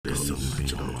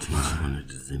attention? I wonder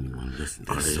does anyone listen?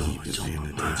 Are they even paying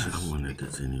attention? I wonder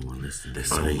does anyone listen?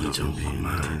 Are they even paying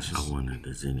attention? I wonder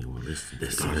does anyone listen?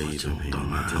 Are they even paying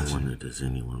attention? I wonder does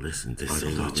anyone listen? Are they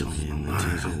even paying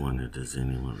attention? I wonder does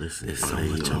anyone listen? Are they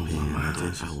even paying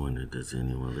attention? I wonder does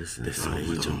anyone listen? Are they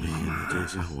even paying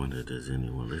attention? I wonder does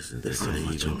anyone listen? Are they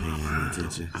even paying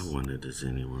attention? I wonder does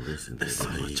anyone listen? Are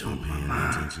they even paying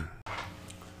attention?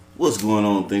 What's going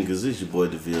on, thinkers? It's your boy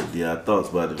DeVille D.I. Thoughts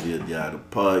by DeVille D.I. the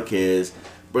podcast.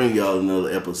 Bring y'all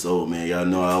another episode, man. Y'all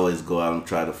know I always go out and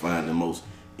try to find the most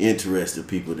interesting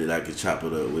people that I can chop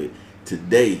it up with.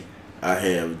 Today, I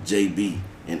have JB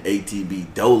and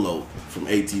ATB Dolo from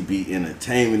ATB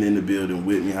Entertainment in the building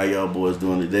with me. How y'all boys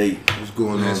doing today? What's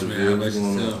going on, DeVille? What's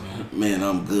going on? Man,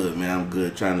 I'm good, man. I'm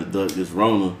good. Trying to duck this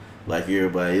Rona like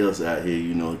everybody else out here,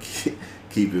 you know,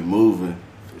 keep it moving.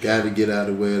 Got to get out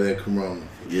of the way of that corona.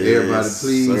 Yes, everybody,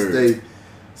 please sir. stay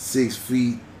 6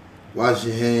 feet. Wash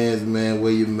your hands, man.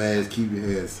 Wear your mask. Keep your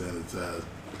hands sanitized.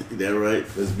 That right?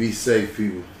 Let's be safe,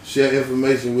 people. Share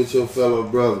information with your fellow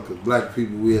brother, because black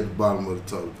people, we at the bottom of the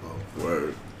totem pole.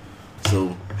 Word.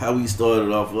 So, how we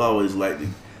started off, we always like to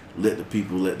let the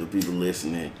people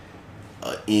listening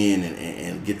in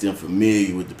and get them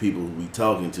familiar with the people we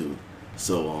talking to.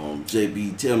 So,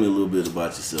 JB, tell me a little bit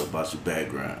about yourself, about your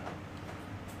background.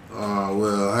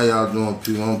 Well, how y'all doing,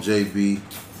 people? I'm JB,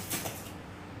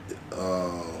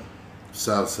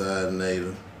 Southside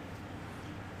native.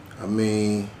 I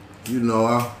mean, you know,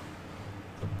 I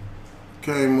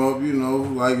came up, you know,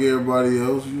 like everybody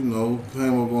else, you know,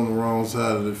 came up on the wrong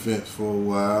side of the fence for a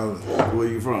while. Where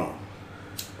you from?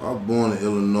 I was born in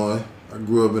Illinois. I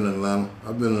grew up in Atlanta.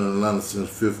 I've been in Atlanta since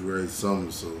 5th grade summer,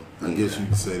 so I guess you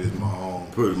can say this is my home.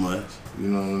 Pretty much. You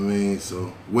know what I mean?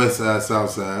 So, West Side,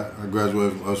 South Side. I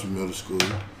graduated from Usher Middle School.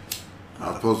 I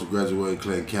was supposed to graduate in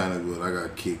Clayton County, but I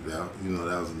got kicked out. You know,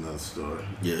 that was another story.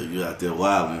 Yeah, you out there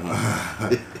wilding,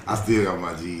 huh? I still got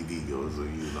my GED, though, so,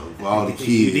 you know, for all the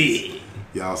kids,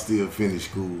 y'all still finish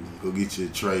school. Go get you a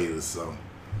trade or something.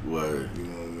 Word. You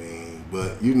know what I mean?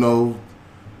 But, you know,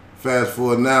 fast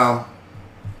forward now,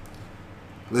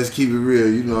 let's keep it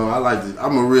real. You know,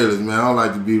 I'm a realist, man. I don't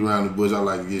like to beat around the bush. I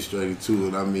like to get straight into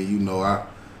it. I mean, you know,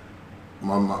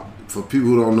 for people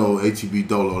who don't know, ATB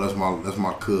Dolo, that's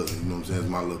my cousin. You know what I'm saying? It's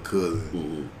my little cousin.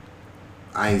 Mm-hmm.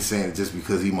 I ain't saying it just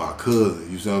because he my cousin.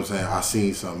 You see what I'm saying? I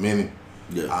seen something in him.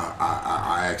 Yeah.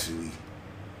 I actually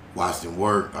watched him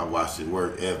work. I watched his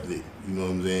work ethic. You know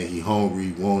what I'm saying? He hungry,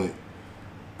 he wanted.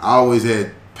 I always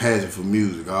had passion for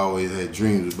music. I always had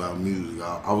dreams about music.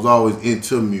 I was always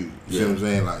into music. You see what I'm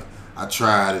saying? Like, I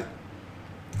tried it.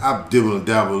 I dibble and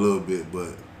dabble a little bit, but.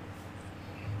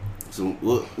 So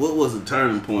what was the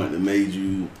turning point that made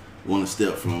you want to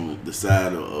step from the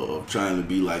side of trying to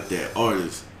be like that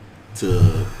artist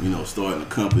to, you know, starting a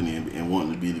company and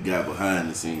wanting to be the guy behind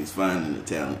the scenes, finding the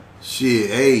talent?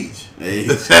 Shit, age. Age.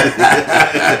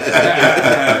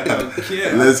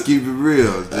 Let's keep it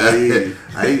real. I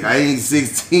ain't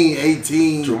 16,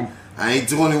 18. True. I ain't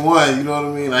 21, you know what I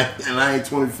mean? And I ain't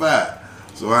 25.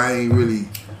 So I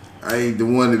ain't the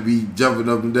one to be jumping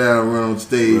up and down around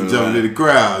stage, jumping in the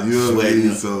crowd, you know what I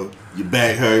mean? So your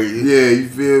back hurt. Yeah, you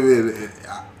feel me?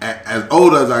 As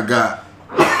old as I got,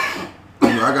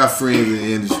 you know, I got friends in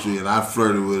the industry and I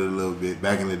flirted with it a little bit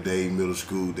back in the day, middle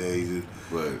school days.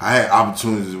 Right. I had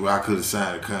opportunities where I could have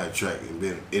signed a contract and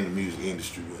been in the music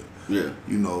industry, but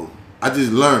you know, I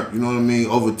just learned, you know what I mean?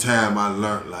 Over time I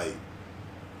learned like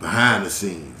behind the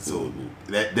scenes. So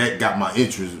that got my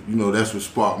interest, you know, that's what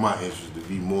sparked my interest to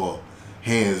be more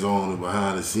hands-on and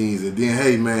behind the scenes. And then,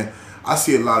 hey man, I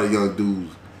see a lot of young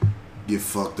dudes get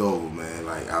fucked over, man,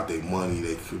 like out their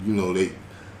money.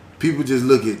 People just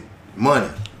look at money.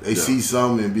 They see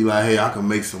something and be like, hey, I can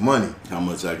make some money. How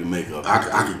much I can make up?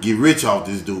 I could get rich off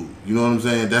this dude. You know what I'm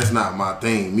saying? That's not my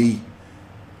thing. Me,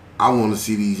 I want to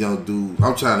see these young dudes.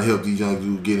 I'm trying to help these young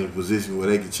dudes get in a position where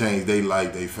they can change their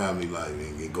life, their family life,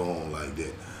 and go on like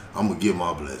that. I'm going to give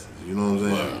my blessings. You know what I'm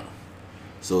saying? Wow.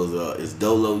 So is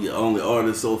Dolo your only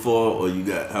artist so far, or you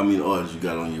got how many artists you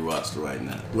got on your roster right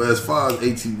now? Well, as far as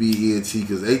ATB ENT,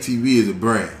 because ATB is a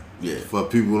brand. Yeah. For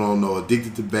people who don't know,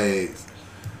 addicted to bags.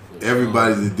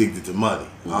 Everybody's addicted to money.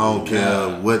 I don't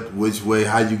care which way,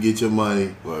 how you get your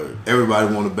money. Word.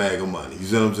 Everybody want a bag of money. You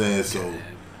see what I'm saying? So,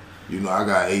 you know, I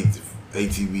got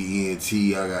ATB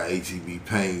ENT, I got ATB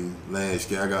Pain,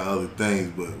 Landscape, I got other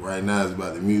things, but right now it's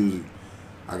about the music.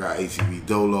 I got ATB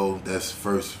Dolo,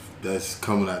 that's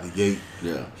coming out the gate.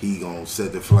 Yeah. He gonna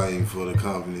set the flame for the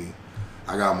company.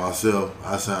 I got myself,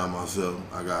 I signed myself,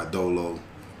 I got Dolo,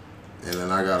 and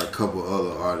then I got a couple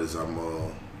other artists I'm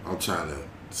trying to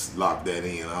lock that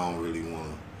in. I don't really want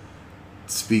to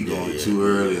speak on it too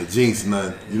early or jinx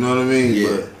nothing. You know what I mean?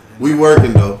 Yeah. But we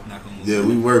working though. Yeah,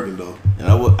 we working though. And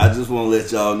I just want to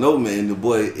let y'all know, man, the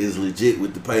boy is legit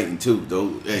with the painting too.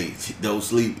 Don't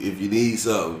sleep. If you need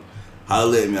something,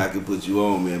 holler at me. I can put you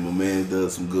on, man. My man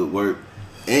does some good work.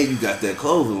 And you got that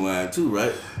clothing line too,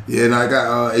 right? Yeah, and I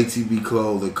got ATB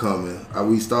clothing coming.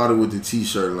 We started with the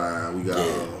t-shirt line. We got,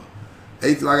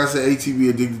 like I said, ATB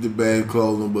Addicted to Bad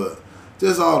Clothing, but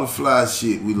just all the fly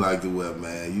shit we like to wear,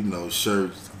 man. You know,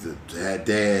 shirts, dad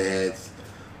hats,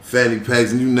 fanny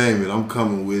packs, and you name it. I'm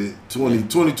coming with it.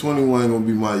 2021 gonna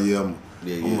be my year. I'm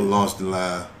gonna launch the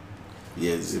line.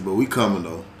 Yes. Yeah, but we coming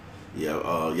though. Yeah,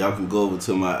 y'all can go over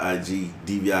to my IG,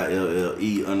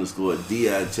 DVILLE_DI,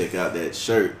 check out that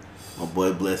shirt. My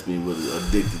boy blessed me with an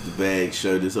Addicted to Bag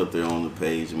shirt. It's up there on the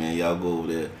page, man. Y'all go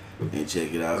over there and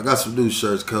check it out. I got some new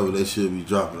shirts covered. They should be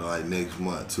dropping like next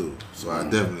month too. So I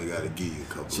definitely got to give you a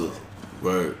couple of them.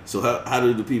 Word. So how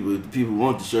do the people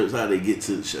want the shirts, how do they get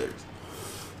to the shirts?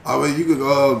 I mean, you can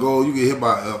go. You can hit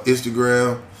my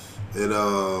Instagram at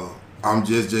I'm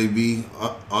just JB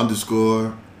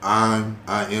 _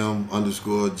 I am _ just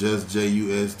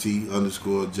JUST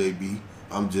 _ JB.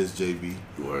 I'm just JB.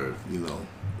 Word. You know,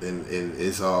 and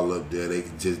it's all up there. They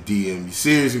can just DM me.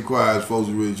 Serious inquiries, folks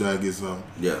are really trying to get something.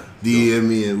 Yeah. DM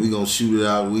me and we gonna shoot it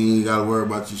out. We ain't gotta worry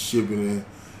about your shipping and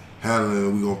handling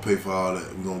it. We gonna pay for all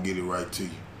that. We gonna get it right to you.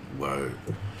 Word.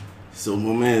 So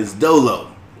my man's Dolo.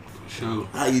 For sure.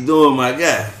 How you doing, my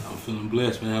guy? I'm feeling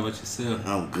blessed, man. How about yourself?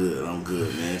 I'm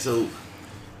good, man. So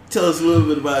tell us a little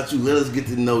bit about you. Let us get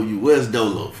to know you. Where's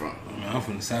Dolo from? I'm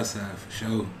from the South Side for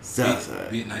sure. South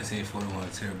Side. Big 1941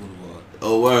 Terry Boulevard.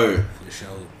 Oh, word. For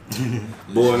sure.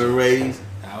 Born and raised?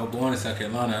 I was born in South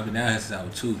Carolina. I've been down here since I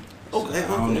was 2. Okay, I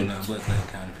don't know nothing but Clayton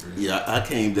County for real. Yeah, I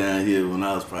came down here when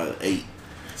I was probably 8.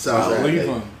 Southside. Where you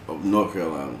from? North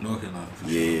Carolina. North Carolina, for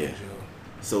Yeah. sure. For sure.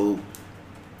 So,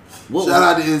 shout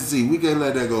out to NC. We can't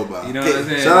let that go by. You know what I'm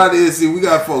saying? Shout out to NC. We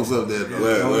got folks up there,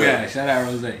 though. Yeah, shout out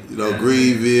Rose. You know,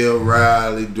 Greenville,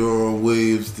 Riley, Durham,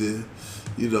 Williamston,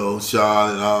 you know,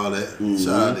 Charlotte, all that. Mm-hmm.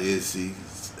 Shout out to NC,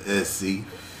 SC.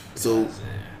 So,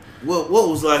 what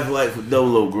was life like for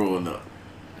Dolo growing up?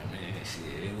 I mean,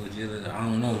 shit, it was just, I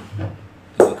don't know.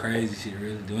 Doing crazy shit,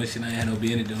 really. Doing shit I ain't had no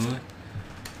business doing.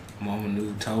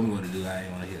 Mama told me what to do. I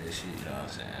didn't want to hear that shit, you know what I'm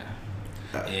saying?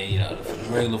 And, you know, the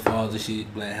regular father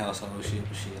shit, black household shit,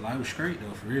 but shit. Life was straight,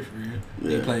 though, for real, for real.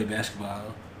 Yeah. He played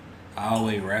basketball. I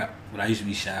always rap, but I used to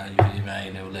be shy, you feel me? I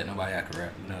ain't never let nobody I could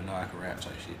rap, know I could rap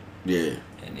type shit. Yeah.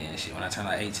 And then, shit, when I turned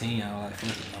like 18, I was like, fuck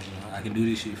it, I can do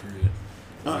this shit for real.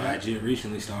 I just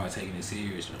recently started taking it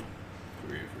serious, though.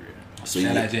 For real, for real. So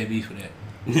shout out JB for that.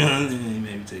 You know what I'm saying? He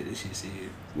made me take this shit serious.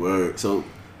 Word. So,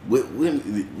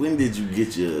 when did you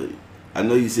get your... I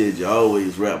know you said you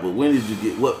always rap, but when did you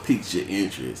get... What piqued your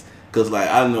interest? Because, like,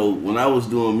 I know when I was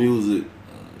doing music,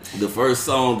 the first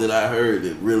song that I heard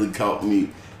that really caught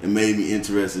me and made me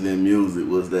interested in music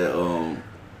was that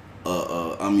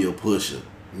I'm Your Pusher.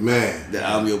 Man. That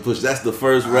I'm Your Pusher. That's the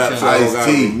first rap song I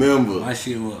remember. My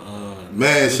shit was...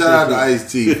 Man, shout out to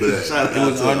Ice-T for that.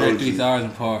 It was under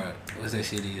 3,000 part. What's that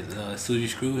shit is? Suzy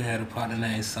Screw had a partner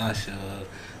named Sasha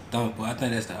Thumper. I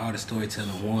think that's the Art of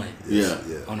Storytelling 1. Yeah.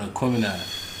 On the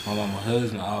Aquemini. My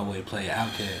husband always played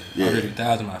Outkast. Yeah. Under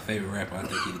 3,000 my favorite rapper. I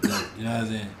think he the GOAT. You know what I'm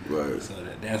saying? Right. So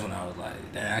that's when I was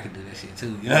like, damn, I could do that shit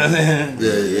too. You know what I'm saying?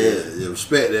 Yeah.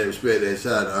 Respect that.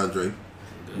 Shout out to Andre.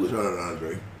 Shout out to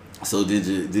Andre. So did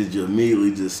you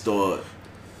immediately just start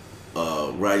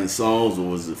writing songs, or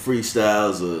was it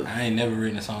freestyles? Or I ain't never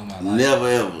written a song in my life. Never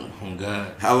ever. Oh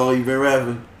God. How long you been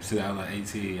rapping? Since I was like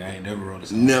 18, I ain't never wrote a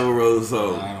song. Never wrote a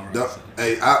song. No, I don't write a song.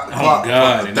 Hey, God,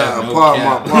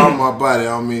 part of my body, I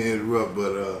don't mean to interrupt,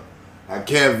 but I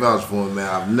can't vouch for him, man.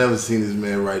 I've never seen this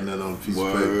man write nothing on a piece of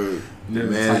paper. Never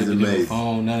man is amazing.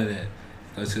 Phone, none of that.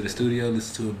 Go to the studio,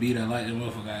 listen to a beat I like, that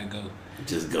motherfucker, I go.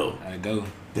 Just go. I go.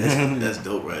 That's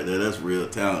dope right there. That's real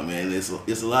talent, man. It's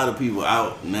a lot of people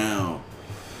out now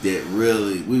that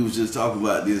really, we was just talking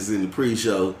about this in the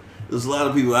pre-show. There's a lot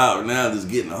of people out now that's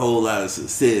getting a whole lot of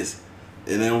success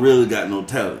and they don't really got no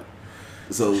talent.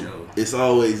 So it's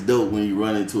always dope when you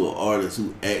run into an artist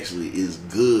who actually is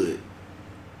good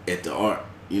at the art.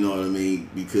 You know what I mean?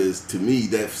 Because to me,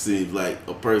 that seems like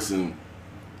a person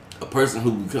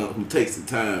who takes the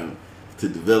time to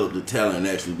develop the talent and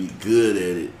actually be good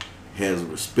at it has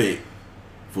respect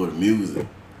for the music.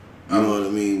 You know what I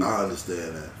mean? I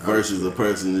understand that. Versus a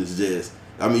person that's just,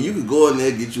 I mean, you could go in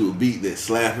there, get you a beat that's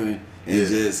slapping and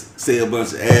just say a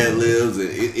bunch of ad-libs and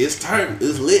it's turned,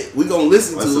 it's lit. We gonna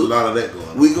listen to it. There's a lot of that going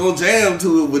on. We gonna jam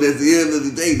to it, but at the end of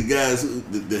the day, the guys,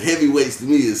 the heavyweights to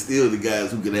me is still the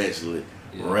guys who can actually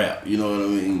rap. You know what I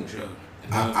mean? For sure.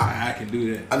 I can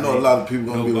do that. I know a lot of people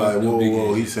gonna be like,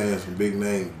 whoa, he's saying some big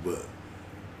names, but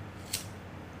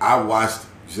I watched.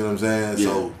 You see what I'm saying? Yeah.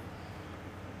 So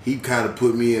he kind of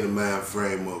put me in the mind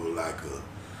frame of like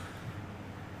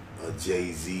a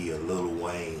Jay-Z, a Lil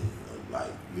Wayne,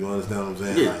 like, you understand what I'm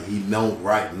saying? Yeah. Like, he don't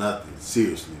write nothing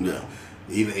seriously. Yeah.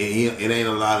 It ain't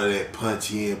a lot of that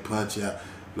punch in, punch out.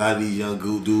 A lot of these young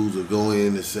good dudes will go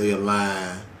in and say a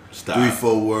line,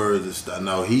 3-4 words and stuff.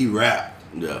 No, he rap.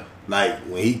 Yeah. Like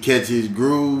when he catch his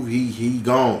groove, he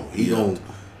gone. He gonna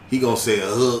say a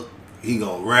hook. He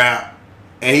gonna rap,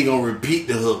 and he gonna repeat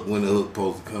the hook when the hook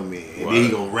supposed to come in, and then he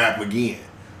gonna rap again.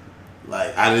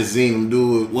 Like I just seen him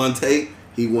do it one take.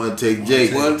 He one take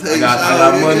Jake. One take. I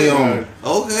got money on him.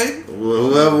 Okay.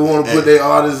 Whoever want to put their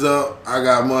artists up, I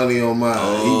got money on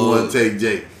mine. He one take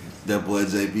Jake. That boy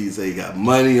JP say he got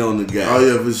money on the guy. Oh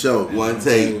yeah, for sure. One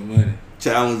take.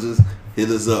 Challenges, hit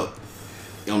us up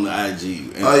on the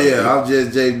IG. Oh yeah, I'm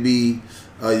just JB.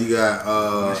 You got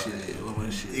my shit.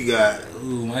 You got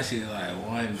my shit like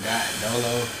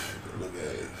 $1.Dolo. Look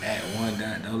at it. At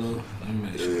 $1.Dolo. Let me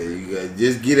make sure. Yeah, you got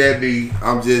just get at me.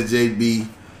 I'm just JB.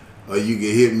 Or you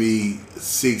can hit me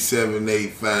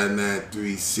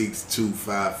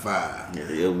 678-593-6255.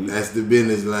 Yeah, that's the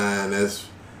business line. That's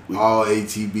all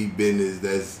ATB business.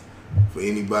 That's for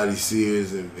anybody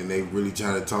serious and they really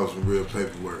trying to talk some real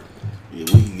paperwork. Yeah,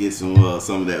 we can get some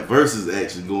of that versus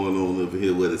action going on over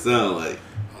here. What it sound like.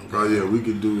 Oh yeah, we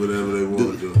can do whatever they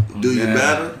want to do. Do you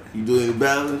battle? You do any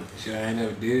battling? Sure, I ain't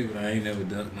never did it, but I ain't never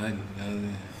ducked nothing.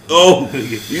 Oh,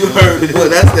 you heard? Boy,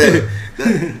 that's that.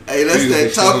 Hey, that's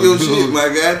that talk your shit, my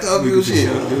guy. Talk your shit.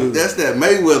 That's that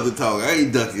Mayweather talk. I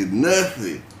ain't ducking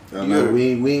nothing. We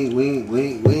ain't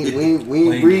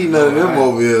breed none of them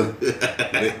over here.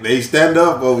 They stand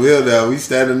up over here now. We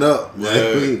standing up.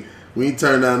 Like, we ain't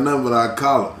turn down nothing but our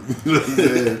collar. You know what I'm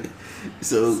saying?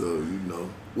 So you know,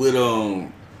 with the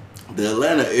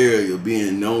Atlanta area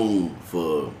being known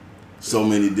for so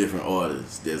many different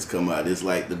artists that's come out, it's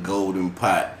like the golden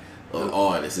pot of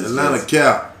artists. It's Atlanta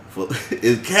Cap.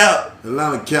 It's Cap.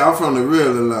 Atlanta Cap. I'm from the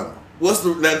real Atlanta.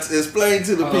 Explain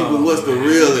to the people what's the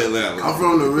real Atlanta. I'm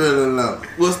from the real Atlanta.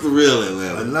 What's the real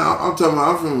Atlanta? Now I'm talking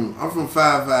about I'm from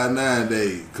 559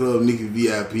 Day, Club Nicky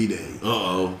VIP Day.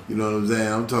 You know what I'm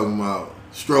saying? I'm talking about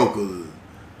Strokers.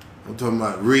 I'm talking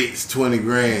about Ritz, 20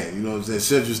 grand. You know what I'm saying?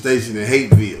 Central Station in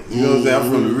Hateville. You know what I'm saying?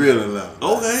 I'm from the real Atlanta.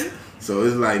 Okay. So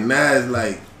it's like now it's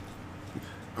like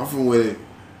I'm from where there's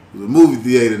a movie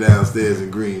theater downstairs in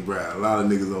Greenbrier. A lot of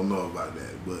niggas don't know about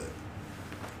that, but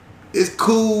it's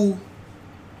cool.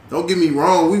 Don't get me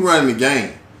wrong, we running the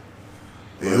game.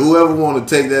 And whoever want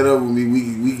to take that up with me,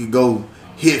 we could go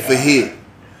hit for hit.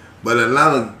 But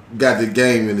Atlanta got the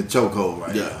game in the chokehold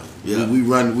right now. Yeah. We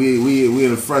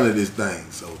in the front of this thing.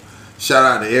 So shout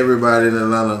out to everybody in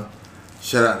Atlanta.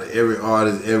 Shout out to every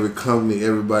artist, every company,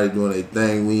 everybody doing their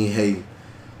thing. We ain't hating.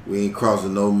 We ain't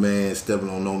crossing no man, stepping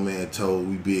on no man's toes.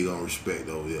 We big on respect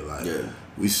over here. Like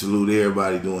we salute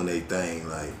everybody doing their thing.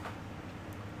 Like,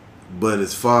 but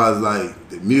as far as like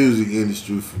the music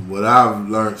industry, from what I've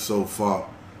learned so far,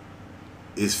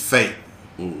 it's fake.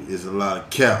 It's a lot of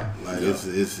cap. Like it's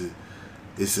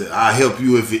a I help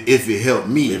you if it help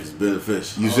me. If it's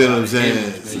beneficial. You see what I'm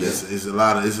saying? It's a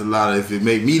lot of if it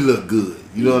make me look good.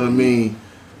 You know what I mean?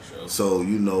 Sure. So,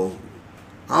 you know,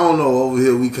 I don't know, over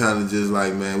here we kinda just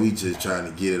like, man, we just trying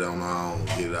to get it on our own,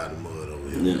 get it out of the mud over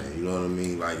here, man. You know what I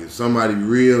mean? Like if somebody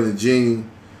real and genuine,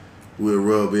 we'll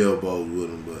rub elbows with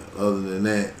them, but other than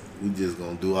that, we just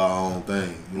gonna do our own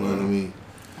thing. You know what I mean?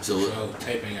 So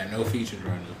tape ain't got no features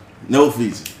right now. No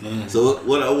features. So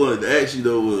what I wanted to ask you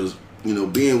though was, you know,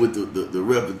 being with the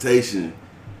reputation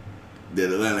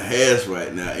that Atlanta has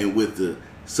right now, and with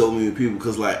so many people,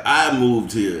 because like I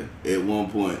moved here at one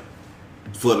point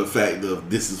for the fact of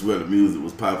this is where the music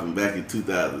was popping back in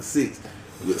 2006,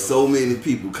 with so many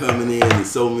people coming in and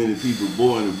so many people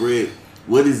born and bred.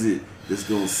 What is it that's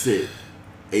gonna set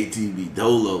ATB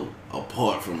Dolo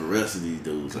apart from the rest of these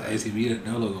dudes? Like, ATB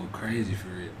Dolo go crazy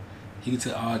for it. He can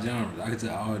tell all genres. I can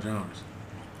tell all genres.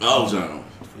 All genres.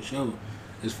 For sure.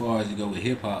 As far as you go with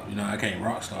hip hop, you know, I can't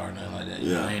rock star or nothing like that.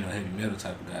 You know, I ain't no heavy metal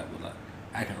type of guy, but like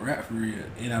I can rap for real,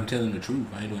 and I'm telling the truth.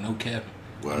 I ain't doing no capping.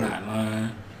 Right. I'm not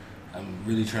lying. I'm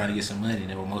really trying to get some money.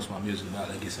 That's what most of my music is about.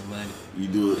 Like get some money. You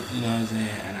do it. You know what I'm saying?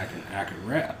 And I can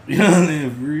rap. You know what I'm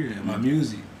saying? For real. My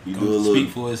music. You do a little, speak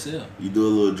for itself. You do a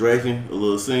little draking, a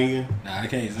little singing. Nah, I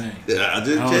can't sing. Yeah, I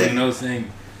don't do no singing.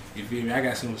 You feel me? I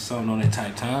got something on that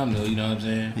type time though. You know what I'm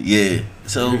saying? Yeah.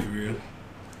 So for real.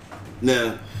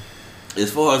 Now,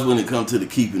 as far as when it comes to the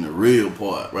keeping the real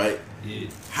part, right? Yeah.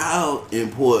 How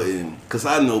important? Because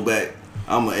I know back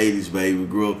I'm an 80s baby.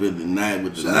 Grew up in the night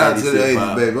with the 90s. Shout out to the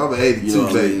 80s baby. I'm an 82 you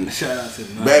know baby. I mean? Shout out to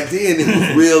the 90s. Back then, it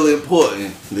was real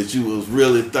important that you was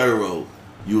really thorough.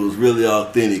 You was really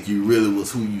authentic. You really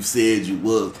was who you said you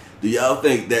was. Do y'all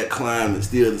think that climb is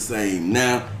still the same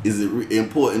now? Is it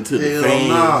important to the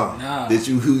fans that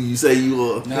you who you say you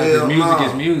are? Nah, because music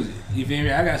is music. You feel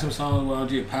me? I got some songs where I'm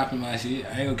just popping my shit.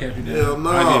 I ain't gonna catch you down. Hell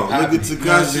no. Look at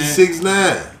Tekashi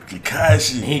 6ix9ine.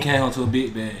 Tekashi. He came home to a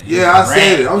big band. Yeah, I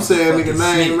said it. I'm saying nigga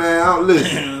name, man. I don't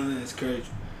listen. That's crazy.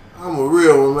 I'm a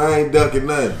real one, man. I ain't ducking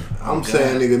nothing. I'm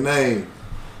saying nigga name.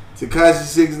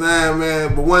 Tekashi 6ix9ine,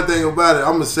 man. But one thing about it,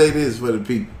 I'm gonna say this for the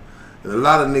people. And a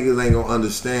lot of niggas ain't gonna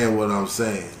understand what I'm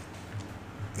saying.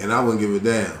 And I wouldn't give a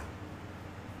damn.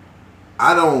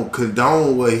 I don't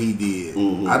condone what he did.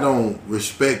 Mm-hmm. I don't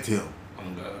respect him. Oh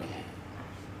God.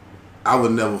 I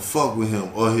would never fuck with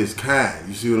him or his kind.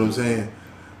 You see what I'm saying?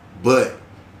 But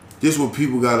this what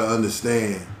people gotta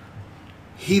understand.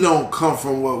 He don't come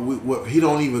from what he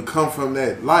don't even come from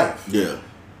that life. Yeah.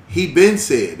 He been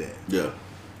said that. Yeah.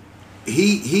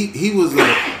 He was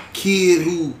a kid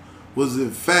who was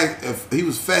in fact he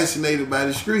was fascinated by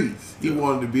the streets. He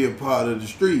wanted to be a part of the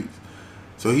streets.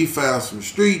 So he found some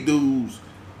street dudes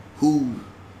who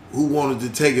wanted to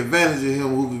take advantage of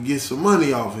him, who could get some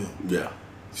money off him. Yeah.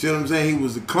 See what I'm saying? He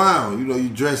was a clown. You know, you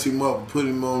dress him up and put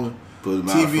him on the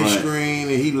TV screen,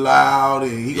 and he loud,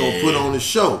 and he gonna put on the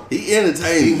show. He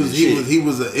entertained. He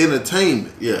was an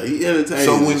entertainment. Yeah, he entertained.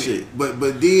 So when shit. But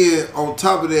then on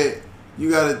top of that, you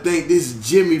gotta think this is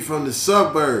Jimmy from the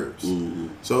suburbs. Mm-hmm.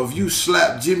 So if you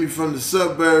slap Jimmy from the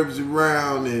suburbs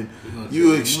around and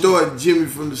you extort Jimmy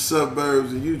from the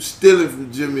suburbs and you stealing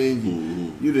from Jimmy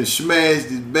and you done smashed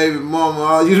his baby mama,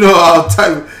 all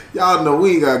type of, y'all know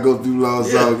we ain't gotta go through law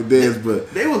song dance,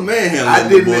 but they was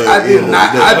manhandling. I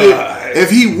didn't. If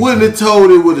he wouldn't have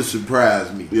told, it would have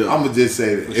surprised me. Yeah. I'ma just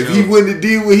say that. If he wouldn't have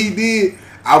did what he did,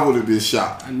 I would have been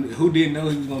shocked. Who didn't know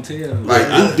he was gonna tell? Like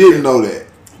who didn't know that?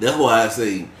 That's why I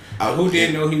say. Who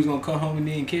didn't know he was gonna come home and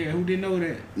didn't care? Who didn't know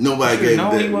that? Nobody gave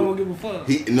know that. He wasn't gonna give a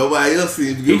fuck. Nobody else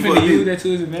seemed to give a fuck. He finna use that to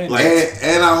his advantage. Like,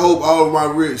 and I hope all of my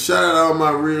real, shout out all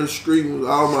my real streamers,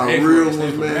 all my real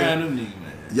ones, man.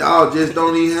 Y'all just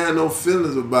don't even have no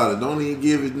feelings about it. Don't even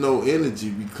give it no energy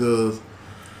because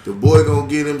the boy gonna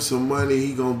get him some money.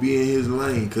 He gonna be in his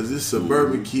lane because it's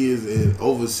suburban kids and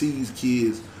overseas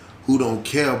kids who don't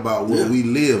care about what we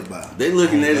live by. They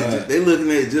looking at it. They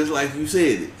looking at it just like you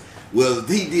said it. Well, if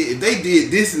they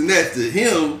did this and that to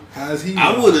him, how's he?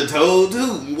 I would have told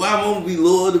too. Why won't we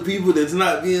loyal to people that's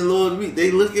not being loyal to me? They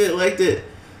look at it like that,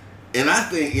 and I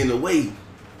think in a way,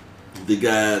 the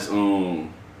guys,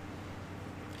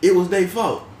 it was their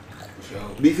fault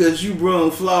because you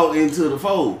brought Flaw into the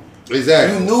fold.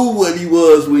 Exactly. You knew what he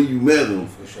was when you met him,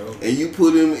 for sure, and you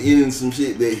put him in some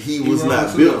shit that he was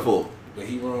not built for. But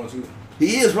he wrong too.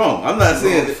 He is wrong. I'm not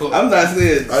saying. He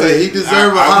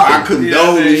deserve a I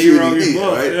condone the shit he did.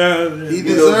 Right? He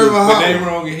deserve a But they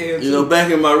wrong in here too. You know,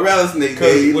 back in my rattlesnake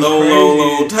days, long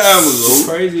time ago. What's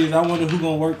crazy is I wonder who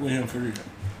gonna work with him for real.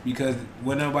 Because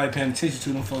when nobody paying attention to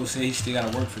them folks say he still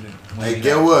gotta work for them. Hey,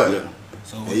 get what? Yeah.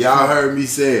 So y'all heard me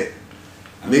say it.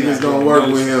 Niggas gonna work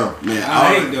with him. Man,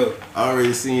 I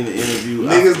already seen the interview.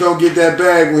 Niggas gonna get that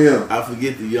bag with him. I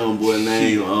forget the young boy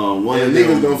name. One of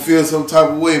niggas gonna feel some type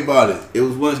of way about it. It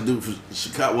was one dude from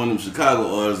Chicago, one of them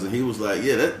Chicago artists, and he was like,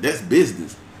 "Yeah, that's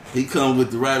business." He come with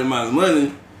the right amount of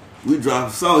money. We drop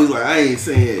a song. He's like, "I ain't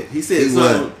saying." He said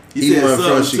something. He said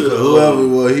something to whoever it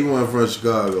was. He wasn't from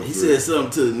Chicago. He said something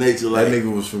to the nature like that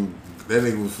nigga was from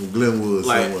Glenwood.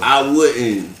 Like somewhere.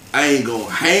 I ain't gonna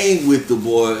hang with the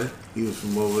boy. He was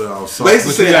from over there.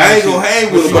 Basically saying, I ain't gonna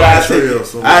hang with him, but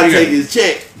I take his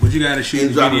check. But you gotta shoot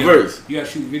and drop video. A verse. You gotta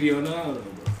shoot video now, though,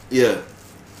 bro. Yeah.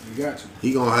 You got to.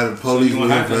 He gonna have the police with him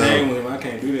have to hang with him. I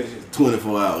can't do that shit.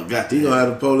 24 hours. Got to. He gonna have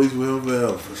the police with him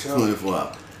forever. For sure. 24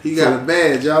 hours. He got a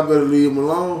badge. Y'all better leave him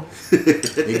alone and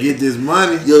get this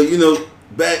money. Yo, you know,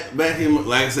 back in,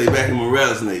 like I say, back in my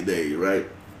rattlesnake days, right?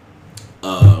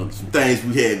 Some things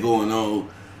we had going on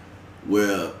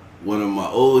where one of my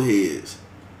old heads,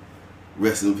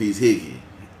 rest in peace, Hickey,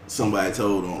 somebody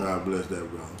told him. God bless that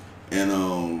brother.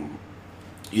 And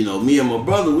you know, me and my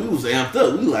brother, we was amped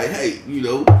up. We like, hey, you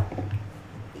know,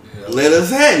 let us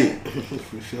have him.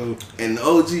 For sure. And the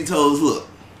OG told us, look,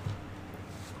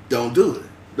 don't do it.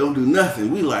 Don't do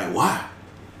nothing. We like, why?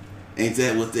 Ain't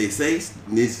that what they say?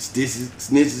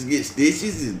 Snitches get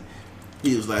stitches. And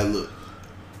he was like, look,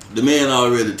 the man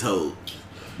already told.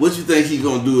 What you think he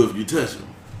gonna do if you touch him?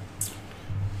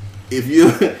 If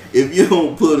you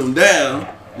don't put him down,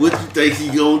 what you think he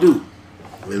gonna do?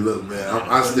 Man, look, man,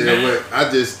 I stay away. I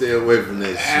just stay away from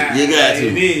that shit. You got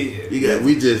to. You got.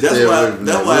 We just that's stay why. away from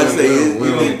That's that. why I say we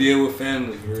don't deal with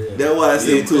family for real. That's why I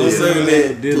say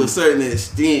to a certain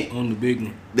extent on the big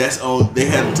one. That's on. They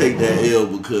had to take that L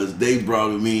because they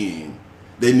brought him in.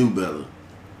 They knew better.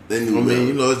 They knew better.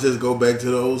 You know, let's just go back to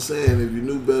the old saying: if you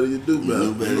knew better, you do better.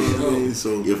 You know what I mean?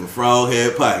 So if a frog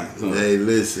had pockets, hey,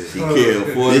 listen, she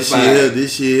killed 45.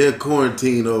 This year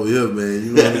quarantine over here, man.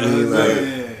 You know what I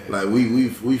mean? Like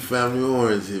we family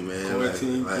orange here, man. Like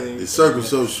the circle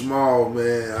so small,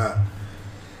 man.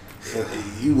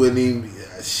 You wouldn't even.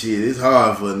 Shit, it's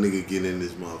hard for a nigga to get in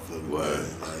this motherfucker.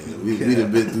 Right. Like, we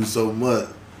done been through so much.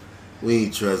 We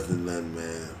ain't trusting nothing,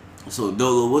 man. So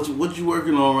Dolo, what you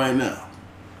working on right now?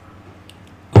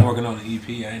 I'm working on the EP.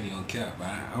 I ain't even gonna cap.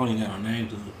 I don't even got no name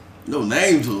to it. No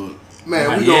name to it.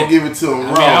 Man, we gonna give it to him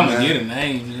raw, I'm man. gonna get a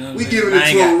name. You know we giving it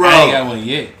to him raw. I ain't got one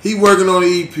yet. He working on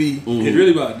the EP. Mm-hmm. It's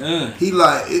really about done. He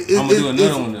like I'm gonna do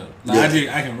another one though. Like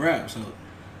I can rap, so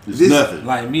it's nothing.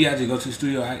 Like me, I just go to the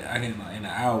studio. I can like, in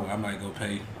an hour. I might go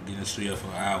get in the studio for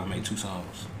an hour, make 2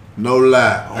 songs. No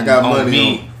lie, I got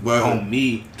money on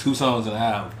me. 2 songs an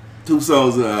hour. 2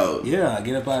 songs an hour. Yeah, I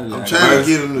get up out of there. I'm trying to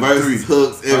get him to 3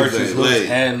 hooks, everything. Hooks,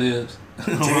 ad-libs.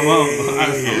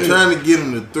 I'm trying to get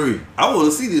him to 3. I want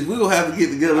to see this. We're gonna have to get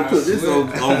together and put this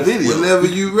on video. Whenever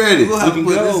you ready. We're gonna have to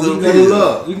put this on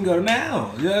video. We can go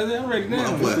now. Yeah, I'm ready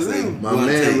now. My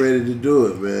man ready to do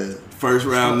it, man. First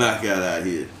round knockout out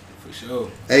here. For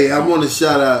sure. Hey, I want to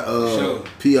shout out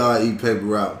PRE Paper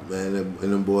Route, man, and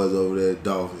them boys over there at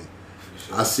Dolphin.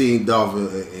 Sure. I seen Dolphin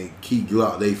and Key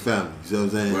Glock, they family. You know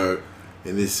what I'm saying? Right.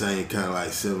 In this same kind of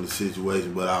like similar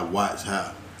situation, but I watched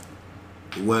how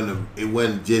it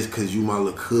wasn't just because you my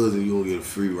little cousin, you gonna get a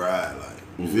free ride. Like,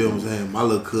 you feel what I'm saying? My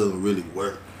little cousin really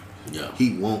worked. Yeah.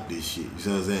 He want this shit. You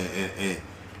know what I'm saying? And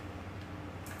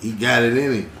he got it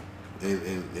in him.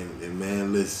 And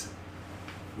man, listen,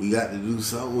 we got to do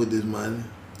something with this money.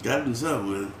 Got to do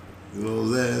something with it. You know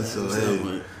what I'm saying? So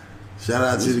hey, shout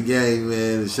out to the gang,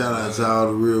 man, and shout out to all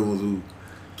the real ones who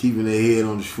keeping their head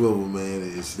on the swivel, man,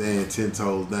 and staying 10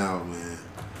 toes down, man.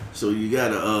 So you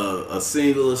got a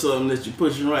single or something that you're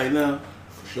pushing right now?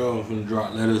 For sure, I'm finna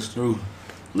drop Letters Through.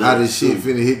 How this shit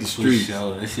finna hit the streets? For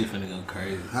sure, that shit finna go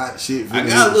crazy. Hot shit finna I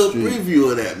got a little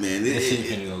preview of that, man. That shit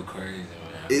finna go crazy,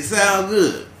 man. It sounds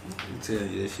good. I'm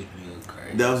telling you, that shit finna go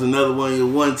crazy. That was another one of your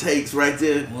one takes right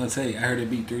there? One take. I heard it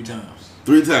beat 3 times.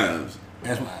 3 times?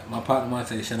 That's my partner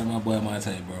Monte. Shout out my boy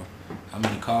Monte, bro. I'm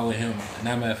in the car with him. And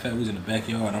as a matter of fact, we was in the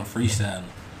backyard. I'm freestyling.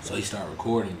 So he started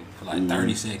recording me for like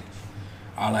 30 seconds.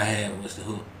 All I had was the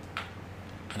hook.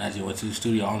 And I just went to the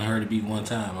studio. I only heard the beat 1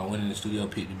 time. I went in the studio,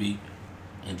 picked the beat,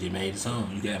 and just made the song.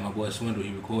 You got my boy Swindle.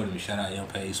 He recorded me. Shout out Young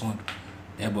Page Swindle.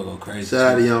 That boy go crazy.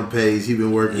 Shout out to Young Page. He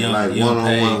been working like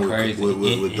one-on-one with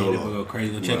Dolo. Dolo. That boy go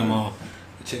crazy. Go check him on.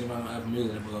 Check him out on Apple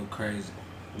Music. That boy go crazy.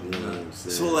 You know what I'm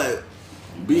saying? So like,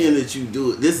 being that you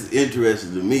do it, this is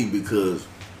interesting to me because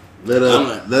let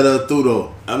her through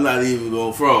though. I'm not even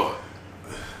gonna fraud.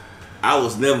 I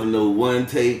was never no one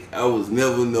take. I was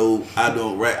never no I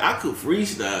don't rap. I could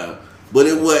freestyle, but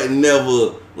it wasn't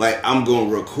never like I'm gonna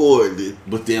record it.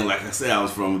 But then, like I said, I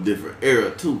was from a different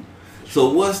era too.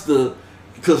 So what's the?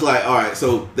 Because like, all right,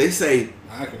 so they say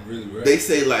I can really rap. They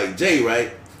say like Jay,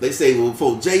 right? They say well,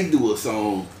 before Jay do a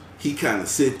song, he kind of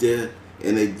sit there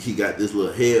and he got this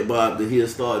little head bob that he'll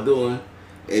start doing,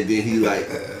 and then he like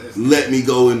let me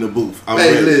go in the booth. I'm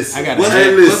hey, ready. listen,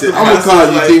 I'm gonna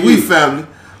call you D. We family.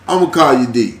 I'm gonna call you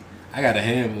D. I got a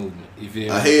hand movement. You feel me?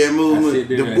 A hand movement.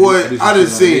 The boy, I done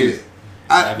seen it.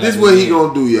 This what he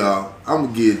gonna do, y'all. I'm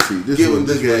gonna give it to you. This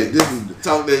is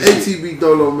talk that ATB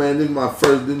Dolo, man. This is my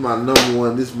first. This is my number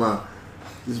one. This is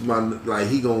my like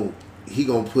he gonna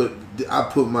put. I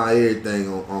put my everything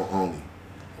on him.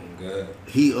 Good.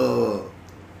 He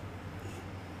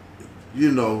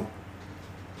you know,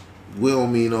 we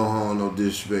don't mean no harm, no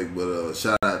disrespect, but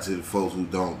shout out to the folks who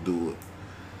don't do it.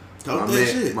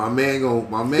 My man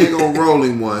gonna roll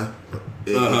him one,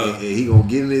 and he gonna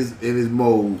get in his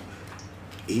mode.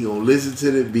 He gonna listen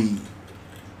to the beat.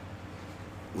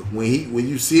 When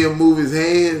you see him move his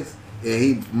hands and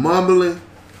he mumbling,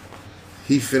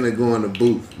 he finna go in the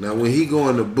booth. Now when he go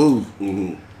in the booth,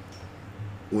 when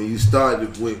you start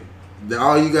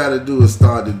all you gotta do is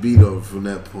start the beat over from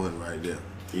that point right there.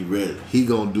 He ready. He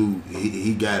gonna do.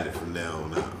 He got it from now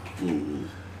on out.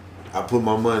 I put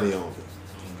my money on it.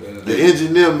 The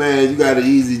engineer, man, you got an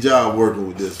easy job working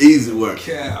with this. Easy work.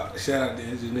 Shout out the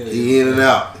engineer. He in and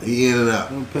out.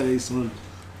 Don't pay some.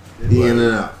 He in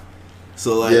and out.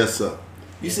 So like, yes sir.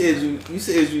 You said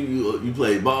you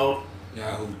played ball.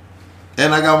 Yahoo.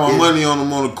 And I got my money on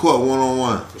him on the court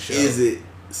 1-on-1. Sure. Is it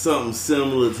something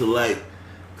similar to like,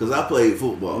 cause I played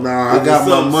football. Nah, I got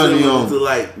my money on. To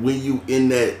like when you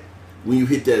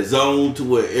hit that zone to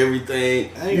where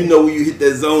everything, you know, when you hit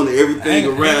that zone and everything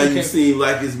around you seem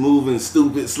like it's moving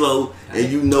stupid slow, and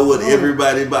you know what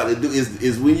everybody about to do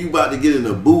is when you about to get in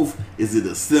a booth. Is it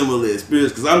a similar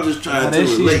experience? Because I'm just trying to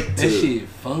relate to that shit.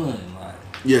 Fun.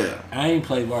 Yeah, I ain't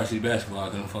played varsity basketball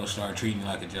because them folks started treating me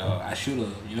like a job. I should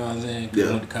have, you know what I'm saying? Cause I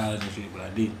went to college and shit, but I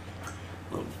didn't.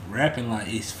 But rapping,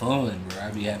 like, it's fun, bro. I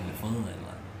be having fun.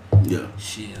 Like, yeah.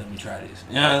 Shit, let me try this.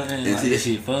 You know what I'm saying? Like, this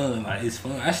shit fun. Like, it's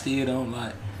fun. I still don't,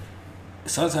 like,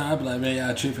 sometimes I be like, man,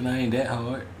 y'all tripping. I ain't that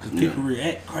hard. Because people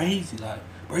react crazy. Like,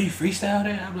 bro, you freestyle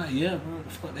that? I be like, yeah, bro. The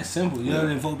fuck, that's simple. You know what I'm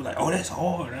saying? Folks be like, oh, that's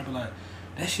hard. I be like,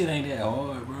 that shit ain't that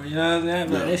hard, bro. You know what I'm saying? I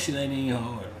be like, that shit ain't even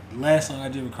hard. The last song I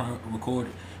just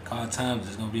recorded called Times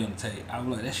is gonna be on the tape. I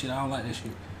was like, that shit, I don't like that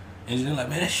shit. And they're like,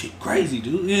 man, that shit crazy,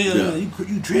 dude. Yeah.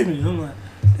 You tripping. And I'm like,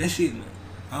 that shit,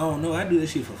 I don't know. I do that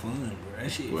shit for fun, bro.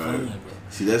 That shit fun, bro.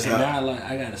 See, that's and how. now,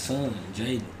 I got a son,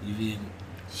 Jaden. You feel me?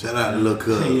 Shout out to Lil'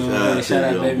 Cuz. You know, shout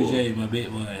out Baby J, my big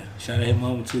boy. Shout out his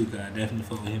mama too, cause I definitely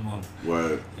fuck with his mama.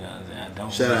 Word. You know what I'm saying? I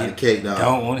don't Shout out to Cake Dog.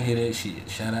 Don't want to hear that shit.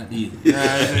 Shout out to you. You know what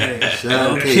I'm saying? Shout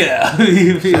out to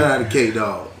Cake. Shout out to Cake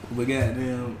Dog. But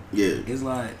goddamn, yeah, it's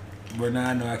like, bro,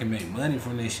 now I know I can make money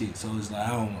from that shit. So it's like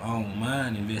I don't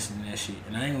mind investing in that shit.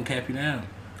 And I ain't gonna cap you down.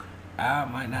 I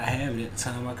might not have it at the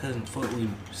time my cousin fuck with me.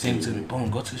 Send it to me,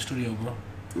 boom, go to the studio, bro.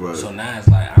 Right. So now it's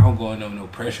like I don't go under no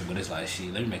pressure, but it's like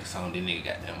shit. Let me make a song this nigga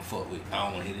goddamn fuck with. I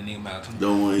don't want to hit the nigga mouth too.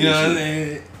 Don't want to. You know what I'm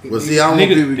saying? Well, see, I don't want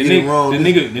people to get it wrong. The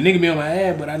nigga be on my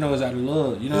ass, but I know it's out of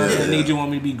love. You know what I'm saying? Nigga just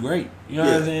want me to be great. You know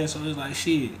what I'm saying? So it's like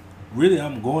shit. Really,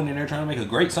 I'm going in there trying to make a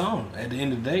great song at the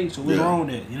end of the day. So what's wrong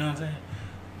with that? You know what I'm saying?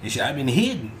 And shit, I've been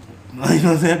hidden. You know what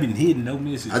I'm saying? I've been hidden. No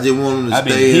message. I just want him to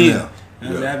stay in there.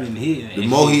 I've been hidden. The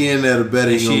more he in there, the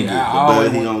better he gonna get. The better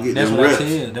he gonna get. That's what I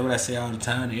tell. That's what I say all the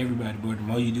time to everybody, bro. The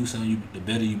more you do something, the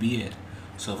better you be at.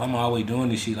 So if I'm always doing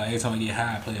this shit, like every time I get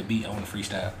high, I play a beat, I want to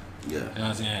freestyle. Yeah. You know what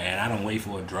I'm saying? And I don't wait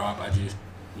for a drop. I just,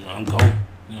 I'm go.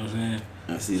 You know what I'm saying?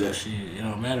 I see so that. Shit, it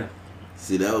don't matter.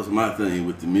 See, that was my thing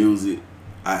with the music.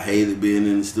 I hated being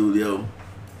in the studio.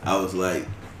 I was like,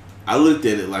 I looked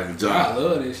at it like a job. I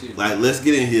love that shit. Like, let's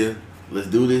get in here. Let's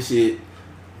do this shit.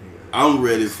 I'm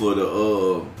ready for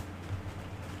the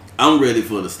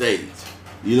stage.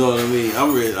 You know what I mean?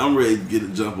 I'm ready to get a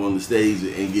jump on the stage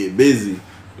and get busy.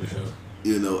 For sure.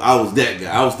 You know, I was that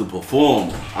guy. I was the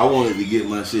performer. I wanted to get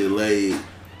my shit laid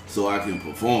so I can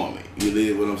perform it.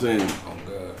 You know what I'm saying? Oh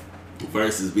God.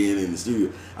 Versus being in the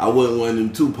studio. I wasn't one of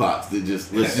them Tupacs that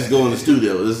let's just go in the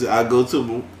studio. I go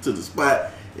to the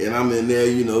spot and I'm in there,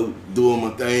 you know, doing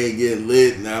my thing, getting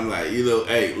lit, and I'm like, you know,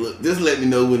 hey, look, just let me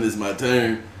know when it's my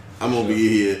turn. I'm gonna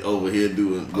be over here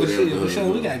doing whatever. For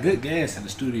sure, we got good gas in the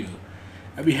studio.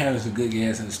 I be having some good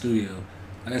gas in the studio.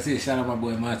 Like I said, shout out my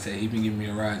boy Monte. He been giving me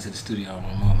a ride to the studio with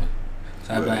my mama.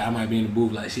 So I might be in the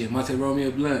booth like, shit, Monte, roll me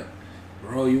a blunt.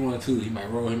 Roll you one too. He might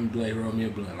roll him a blunt, roll me a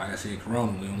blunt. Like I said,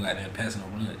 Corona, we don't got that passing no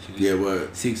blunt. Yeah,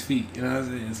 what? 6 feet, you know what I'm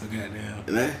saying? So goddamn.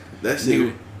 And that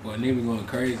shit. Nigga going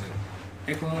crazy.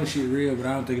 That Corona shit real, but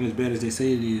I don't think it's as bad as they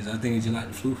say it is. I think it's just like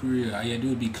the flu for real. All you gotta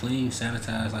do is be clean,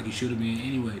 sanitized like you should have been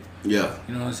anyway. Yeah.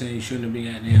 You know what I'm saying? You shouldn't have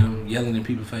been goddamn yelling in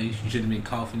people's face. You shouldn't have been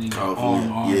coughing in your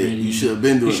arm already. Yeah, you should have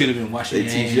been doing. You should have been washing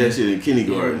your hands. They teach that shit in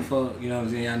kindergarten. Yeah, fuck, you know what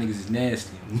I'm saying? Y'all niggas is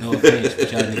nasty. No offense,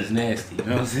 but y'all niggas nasty. You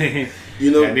know what I'm saying?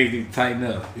 You know, y'all niggas need to tighten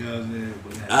up. You know what I'm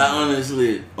saying? I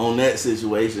honestly, on that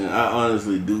situation, I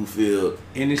honestly do feel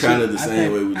kind of the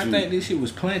same way with you. I think this shit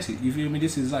was planted. You feel me?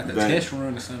 This is like a test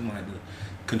run or something like that.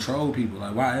 Control people.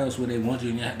 Like, why else would they want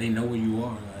you and they know where you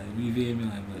are? Like, you feel me?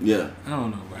 Like, but yeah. I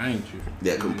don't know, bro. I ain't tripping.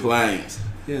 That compliance.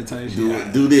 Yeah, type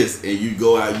shit. Do this, and you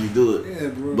go out, you do it. Yeah,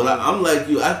 bro. But I'm like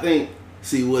you. I think,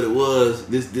 see what it was.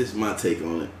 This is my take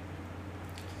on it.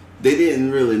 They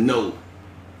didn't really know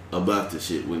about the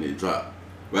shit when it dropped,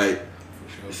 right?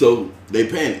 For sure. So they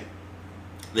panicked.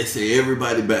 They say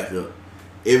everybody back up.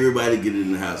 Everybody get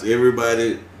in the house.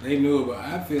 Everybody. They knew about.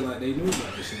 I feel like they knew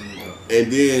about this shit. And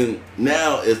then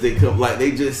now, as they come, like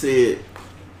they just said,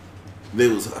 they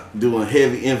was doing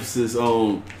heavy emphasis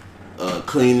on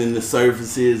cleaning the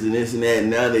surfaces and this and that. And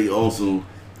now they on some,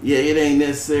 it ain't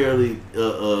necessarily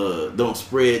don't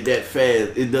spread that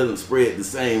fast. It doesn't spread the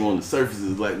same on the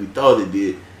surfaces like we thought it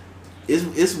did.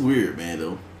 It's weird, man,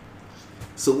 though.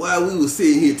 So while we was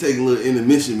sitting here taking a little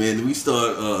intermission, man, we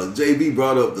start. JB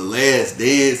brought up The Last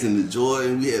Dance and the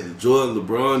Jordan. We had the Jordan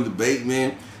LeBron debate,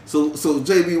 man. So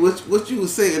JB, what you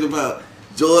was saying about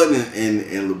Jordan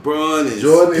and LeBron and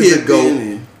Jordan is the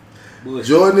GOAT.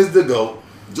 Jordan is the GOAT.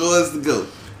 Jordan's the GOAT.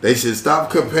 They should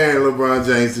stop comparing LeBron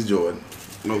James to Jordan.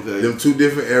 Okay. Them two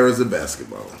different eras of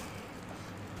basketball.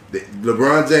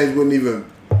 LeBron James wouldn't even.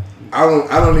 I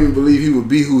don't even believe he would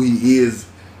be who he is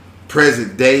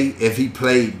present day if he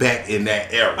played back in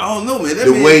that era. I don't know, man.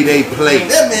 The way they played.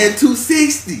 That man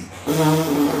 260.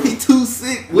 He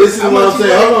 260. Listen to what I'm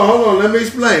saying. Hold on. Let me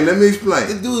explain.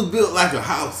 The dude's built like a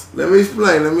house. Let me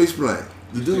explain.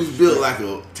 The dude's built like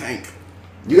a tank.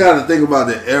 You got to think about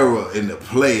the era and the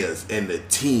players and the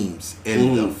teams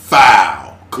and the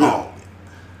foul calling.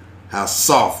 How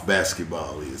soft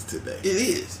basketball is today. It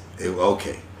is.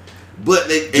 Okay. But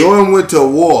Jordan went to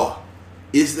war.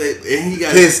 It's that, and he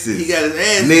got Pistons, his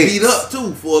ass Knicks, beat up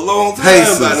too for a long time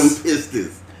Pacers. by them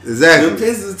Pistons. Exactly. The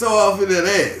Pistons tore off in that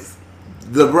ass.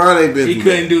 LeBron ain't been. He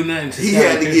couldn't do nothing. He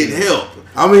had to get help.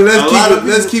 I mean,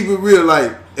 let's keep it real.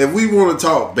 Like, if we want to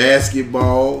talk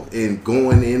basketball and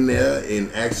going in there and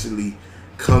actually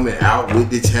coming out with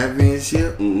the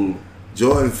championship,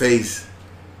 Jordan faced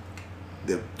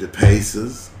the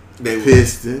Pacers, the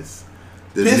Pistons,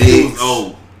 the Knicks,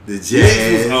 the Jazz.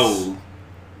 Knicks was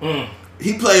old.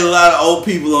 He played a lot of old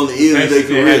people on the end of their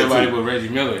career. They had nobody but Reggie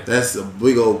Miller. That's a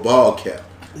big old ball cap.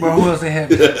 Bro, who else they had?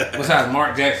 Besides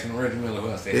Mark Jackson and Reggie Miller, who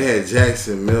else they had? They had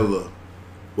Jackson Miller.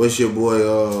 What's your boy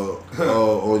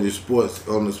on the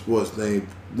sports name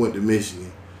went to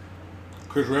Michigan?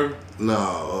 Chris Webber?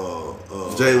 No,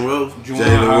 Jalen Rose.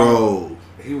 Jalen Rose.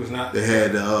 He was not. They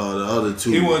had the other two.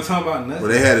 He wasn't talking about nothing.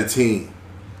 But they had a team.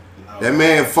 No. That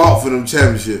man fought for them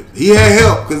championships. He had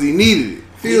help because he needed it.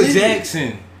 Phil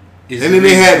Jackson. And then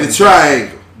they had the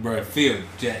triangle. Bro, Phil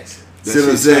Jackson. See what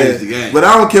I'm saying? But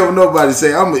I don't care what nobody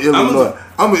say. I'm an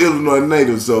Illinois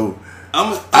native, so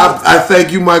I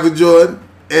thank you, Michael Jordan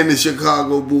and the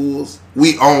Chicago Bulls.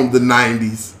 We owned the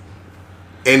 90s,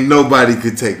 and nobody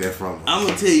could take that from us. I'm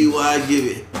gonna tell you why I give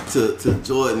it to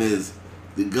Jordan is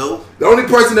the GOAT. The only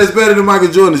person that's better than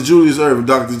Michael Jordan is Julius Erving,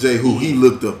 Dr. J, who he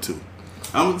looked up to.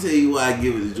 I'm gonna tell you why I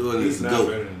give it to Jordan is the GOAT.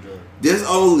 Better than Jordan. There's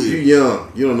only you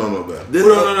young. You don't know no better. You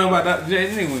don't know about that.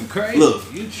 This nigga went crazy.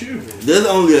 Look, you true. There's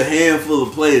only a handful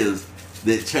of players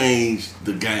that changed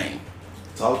the game.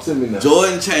 Talk to me now.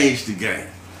 Jordan changed the game.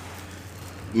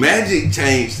 Magic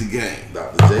changed the game.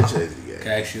 Dr. J changed the game.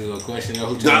 Can I ask you a question?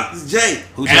 Dr. J.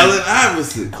 Allen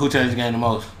Iverson. Who changed the game the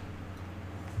most?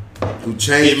 Who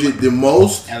changed it the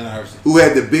most? Allen Iverson. Who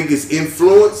had the biggest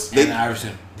influence? Allen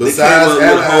Iverson. Besides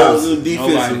Allen Iverson.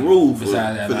 Defensive rule for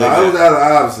Allen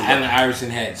Iverson. Allen Iverson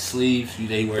had sleeves.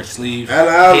 They wear sleeves.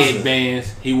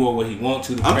 Headbands. He wore what he wanted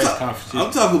to the press conferences.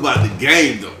 I'm talking about the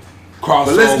game though.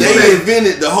 Crossover. They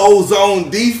invented the whole zone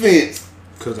defense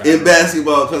in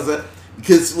basketball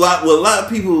because what a lot of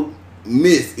people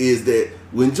miss is that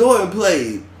when Jordan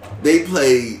played, they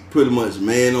played pretty much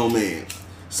man on man.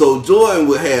 So Jordan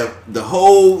would have the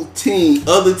whole team,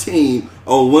 other team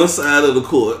on one side of the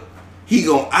court. He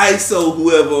gonna ISO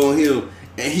whoever on him,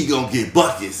 and he gonna get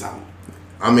buckets on him.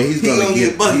 I mean, he's gonna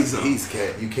get buckets on.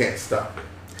 You can't stop it.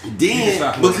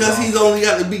 Then because he's only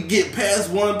got to get past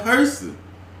one person.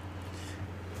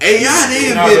 AI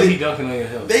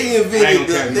they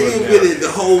invented the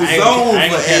whole zone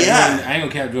for AI. I ain't gonna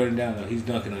cap Jordan down though. He's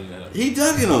dunking on your help. He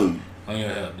dunking on you. On your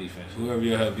help defense. Whoever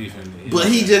your help defense is. But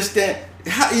he just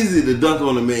how easy to dunk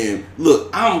on a man? Look,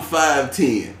 I'm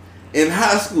 5'10". In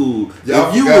high school,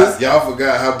 y'all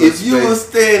forgot how much if you were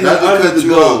standing under the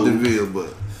goal,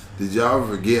 but did y'all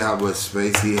forget how much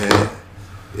space he had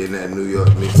in that New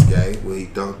York Knicks game when he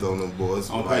dunked on them boys?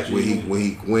 Like when he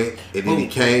went and then he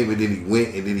came and then he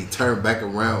went and then he turned back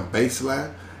around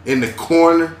baseline in the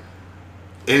corner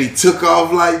and he took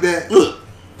off like that. Look,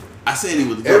 I said he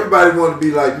was the GOAT. Everybody wanted to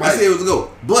be like Mike. I said he was the GOAT.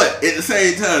 But at the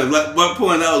same time, like one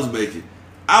point I was making,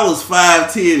 I was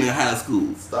 5'10" in high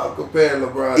school. Stop comparing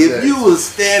LeBron. If you was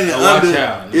standing under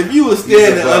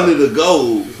the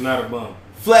goal, it's not a bum.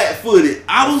 Flat-footed,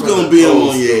 I was gonna be him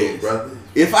on your ass. Brother.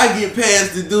 If I get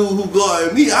past the dude who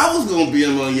guarded me, I was gonna be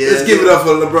him on your ass. Let's give it up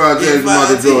for LeBron James and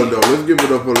Michael Jordan, though. Let's give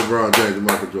it up for LeBron James and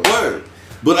Michael Jordan. Word.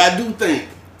 But I do think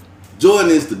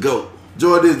Jordan is the GOAT.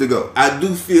 Jordan is the GOAT. I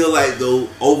do feel like, though,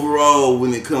 overall,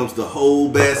 when it comes to whole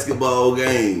basketball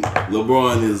game,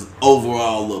 LeBron is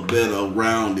overall a better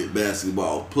rounded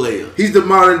basketball player. He's the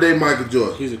modern day Michael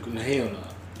Jordan. He's hell no.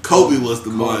 Kobe was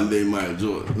the modern day Michael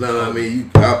Jordan. No, I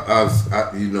mean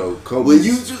Kobe. When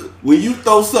you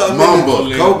throw something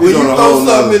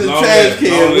in the trash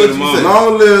can, what you say?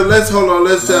 Long live. Let's have a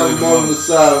moment of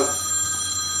silence.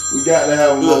 We got to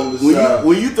have a moment of silence.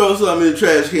 When you throw something in the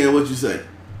trash can, what you say?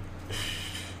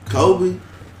 Kobe.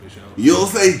 You don't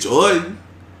say Jordan.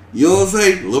 You don't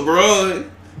say LeBron.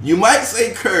 You might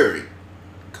say Curry.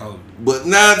 Kobe. But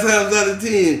 9 times out of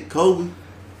 10, Kobe.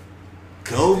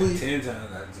 10 times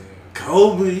out of 10.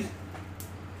 Kobe.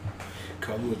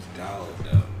 Kobe was the dog,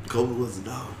 though. Kobe was a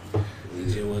dog. He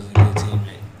just wasn't a good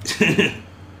teammate.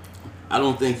 I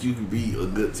don't think you can be a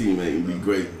good teammate and be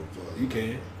great. You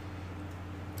can.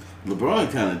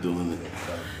 LeBron kind of doing it.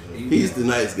 He's the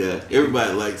nice guy.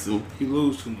 Everybody likes him. He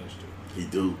lose too much though. He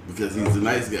do because he's the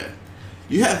nice guy.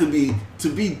 You have to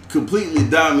be completely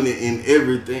dominant in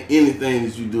anything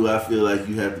that you do. I feel like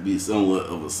you have to be somewhat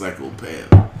of a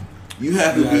psychopath. You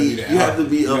have to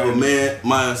be of a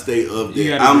mind state of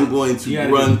that. I'm going to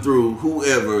run through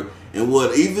whoever and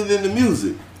what. Even in the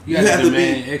music, you have to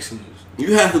be excellence.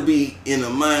 You have to be in a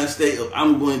mind state of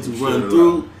I'm going to run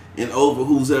through and over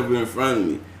who's ever in front of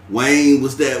me. Wayne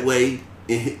was that way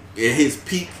in his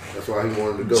peak. That's why he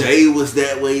wanted to go. Jay was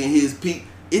that way in his peak.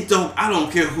 I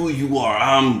don't care who you are.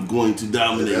 I'm going to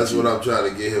dominate. That's what I'm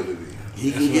trying to get him to be.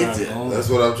 He can get there. That's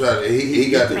what I'm trying to. He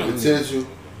got the potential.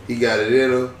 He got it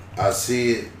in him. I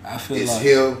see it. I feel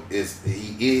it's like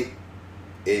him.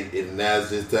 And now it's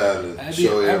just time to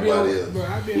show everybody else. Bro,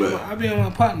 I be on my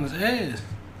partner's ass.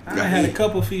 I had a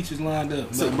couple features lined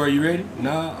up. So, bro, you ready?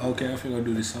 Nah, okay. I finna go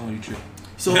do this song. You trip.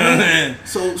 So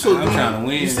I'm trying to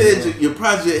win. You said your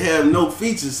project have no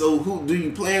features. So who do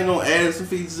you plan on adding some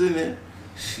features in there?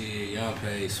 Shit, y'all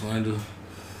pay Swindle.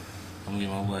 I'm gonna get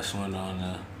my boy Swindle on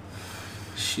there.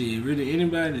 Shit, really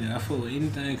anybody. I feel like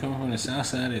anything coming from the south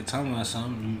side that talking about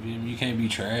something, you can't be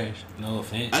trash. No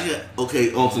offense.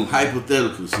 On some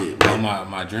hypothetical shit. Man.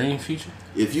 My dream feature.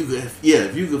 If you could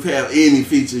have any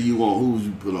feature you want, who would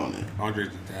you put on there? Andre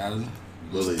 3000.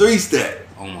 3-stack.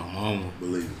 On my mama.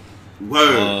 Believe it.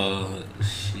 Word.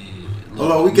 Shit.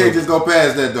 Hold on, we can't just go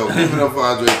past that though. Give it up for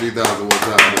Andre 3000 one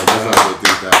time. That's Andre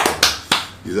 3000.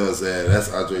 You know what I'm saying?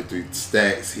 That's Andre 3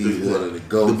 Stacks. He's one of the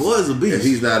GOATs. The boy's a beast. If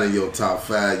he's not in your top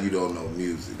 5, you don't know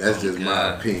music. That's just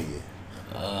my opinion.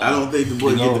 I don't think the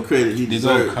boy get the credit he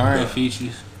deserves. To go current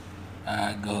features,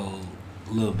 I go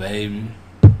Lil Baby,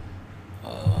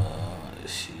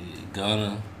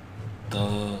 Gunna,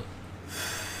 Thug.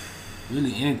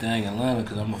 Really anything in Atlanta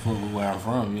because I'm a fuck with where I'm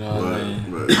from. You know what I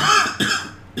mean?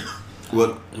 Right.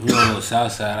 What? If we don't go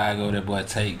south side, I go that boy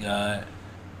Take God,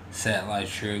 Sat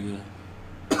Life Trigger.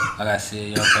 Like I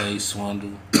said, y'all pay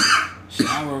Swindle. Shit,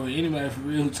 I work with anybody for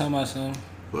real who talking about something.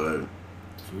 Right.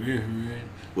 For real.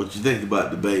 What you think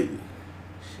about the baby?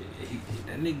 Shit,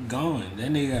 that nigga gone. That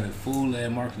nigga got a full ass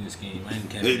marketing scheme. I ain't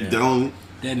catch that. Don't.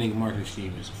 That nigga marketing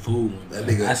scheme is a fool.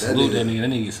 I salute that nigga. That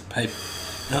nigga get some paper.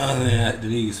 That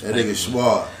nigga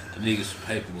smart. The nigga some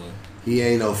paper, boy. He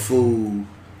ain't no fool.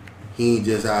 He ain't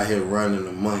just out here running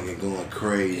amok and going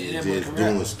crazy and just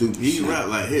doing stupid shit. He rap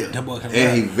like hell. That boy can and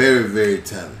rap. he very, very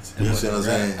talented. You see what I'm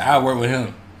saying? I work with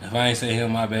him. If I ain't say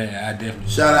him, my bad. I definitely.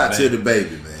 Shout out to the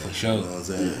baby, man. For sure. You know what I'm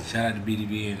saying? Shout out to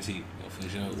BDBNT. For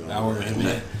sure. I work with him,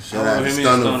 man. Shout out to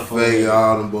Stunner Vega,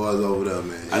 all them boys over there,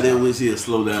 man. I didn't wish he'd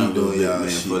slow down a little bit, man,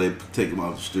 shit. before they take him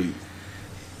off the street.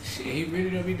 Shit, he really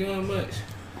don't be doing much.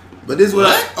 But this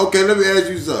okay, let me ask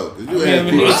you something. You ask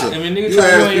people something. You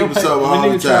ask people something all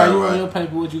the time, right? Your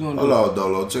paper, what you gonna do? Hold on,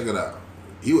 Dolo, check it out.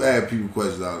 You ask people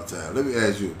questions all the time. Let me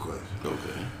ask you a question.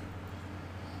 Okay.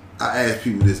 I ask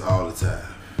people this all the time.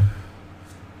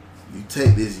 We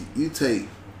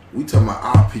talking about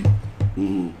our people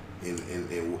in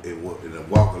the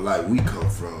walk of life we come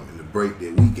from, in the break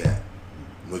that we got.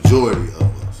 Majority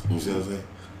of us. You see what I'm saying?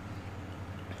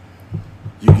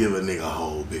 You give a nigga a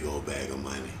whole big old bag of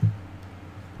money.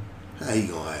 How he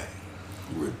gonna act?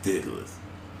 Ridiculous.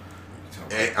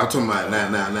 Hey, I'm talking about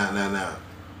now.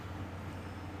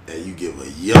 And you give a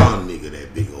young nigga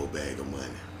that big old bag of money.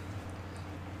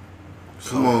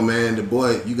 Come on, man. The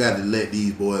boy, you got to let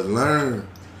these boys learn.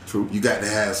 True. You got to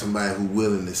have somebody who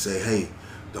willing to say, hey,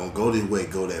 don't go this way,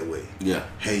 go that way. Yeah.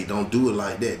 Hey, don't do it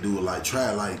like that. Do it like,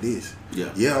 try it like this.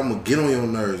 Yeah. Yeah, I'm going to get on your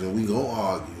nerves and we going to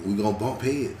argue. We going to bump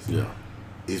heads. Yeah.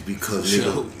 It's because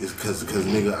nigga, it's because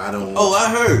nigga, I don't want you. I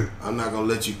heard. I'm not going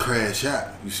to let you crash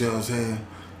out. You see what I'm saying?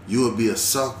 You would be a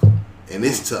sucker. And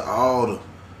it's to all the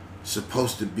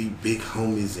supposed to be big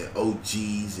homies and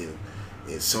OGs and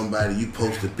somebody, you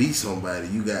supposed to be somebody.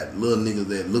 You got little niggas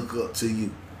that look up to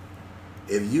you.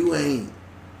 If you ain't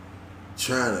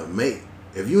trying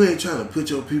to put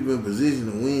your people in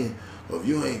position to win, or if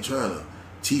you ain't trying to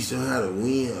teach them how to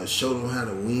win or show them how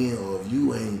to win, or if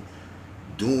you ain't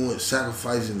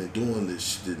sacrificing and doing the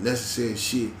necessary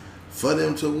shit for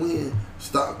them to win,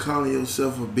 stop calling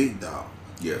yourself a big dog.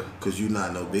 Yeah. Because you're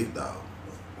not no big dog.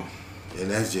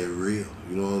 And that's just real.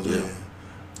 You know what I'm saying?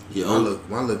 Yeah.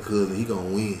 My little cousin, he gonna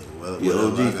win. Your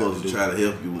OG supposed to try to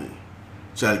help you win.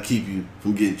 Try to keep you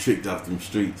from getting tricked off them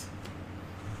streets.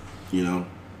 You know?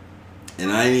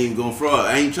 And I ain't even gonna fraud.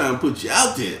 I ain't trying to put you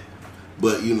out there.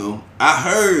 But, you know, I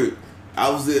heard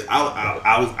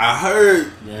I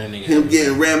heard him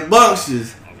getting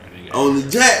rambunctious on the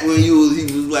jack when he was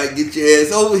like, get your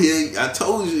ass over here. I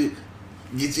told you,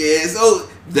 get your ass over.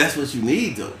 That's what you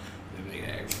need though.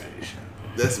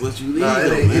 That's what you need.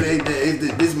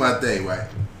 This is my thing, right?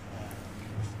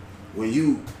 When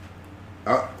you,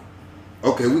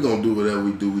 okay, we gonna do whatever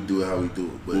we do it how we do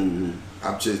it. But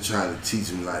I'm just trying to teach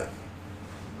them like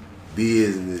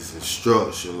business and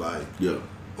structure, like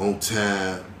on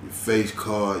time, your face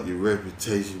card, your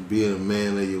reputation, being a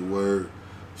man of your word,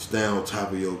 stay on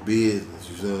top of your business.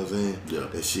 You see what I'm saying? Yeah.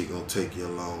 That shit gonna take you a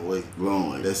long way.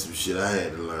 That's some shit I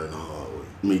had to learn the hard way.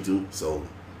 Me too. So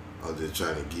I'm just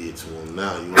trying to get to him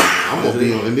now. You know what I mean? I'm gonna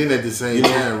be on, and then at the same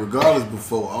time, regardless,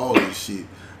 before all this shit,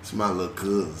 it's my little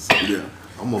cousin. So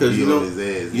I'm gonna be on his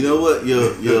ass. You know what?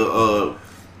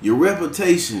 Your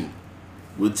reputation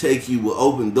will take you with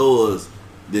open doors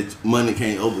that money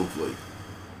can't open for you.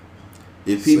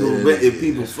 If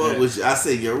people fuck with you, I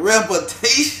say your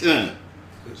reputation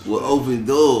will open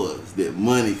doors that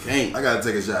money can't. I gotta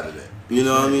take a shot at that. You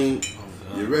know what I mean?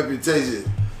 Your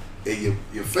reputation and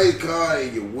your face card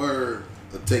and your word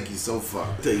will take you so far.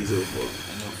 Take you so far.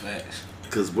 No facts.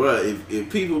 Cause bro, if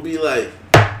people be like,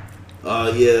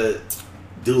 oh yeah,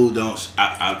 dude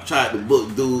I tried to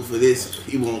book dude for this,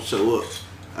 he won't show up.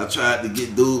 I tried to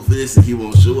get dude for this and he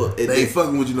won't show up. They ain't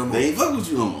fucking with you no more. They ain't fucking with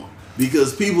you no more.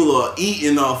 Because people are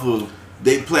eating off of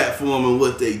their platform and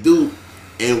what they do.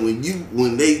 And when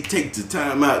they take the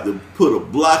time out to put a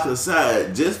block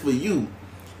aside just for you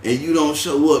and you don't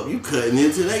show up, you cutting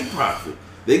into their profit.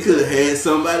 They could have had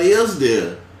somebody else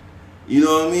there. You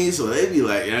know what I mean? So they be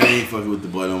like, I ain't fucking with the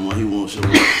boy no more. He won't show up.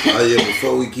 Oh yeah,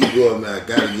 before we keep going, man, I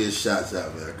gotta get shots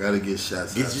out, man. Get your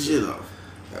shit off.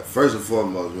 First and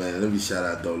foremost, man, let me shout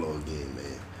out Dolo again,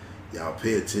 man. Y'all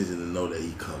pay attention to know that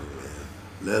he coming, man.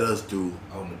 Let us do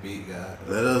on the beat, guy.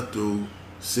 Let us do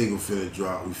single finna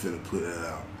drop. We finna put that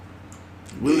out.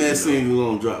 When that single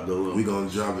gonna drop though? We gonna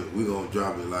drop it. We gonna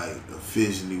drop it like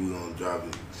officially. We gonna drop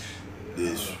it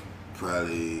this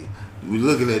probably. We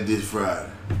looking at this Friday.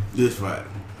 This Friday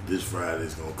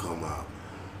is gonna come out.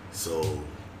 So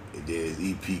and then his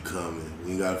EP coming.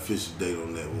 We ain't got an official date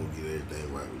on that. We'll get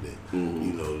everything right with that.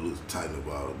 You know, look, tighten up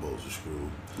all the bolts and screws.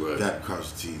 Right. Got to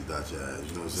cross the T's, dot your I's. You know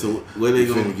what I'm saying? So where they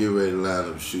gonna get ready to line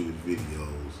up shooting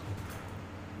videos?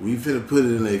 We finna put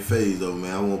it in their face though,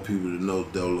 man. I want people to know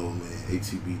Dolo, man.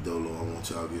 ATB Dolo. I want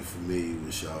y'all to get familiar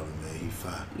with Shawty, man. He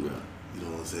fine. Right. You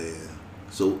know what I'm saying?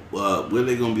 So where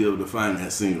they gonna be able to find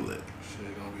that single at?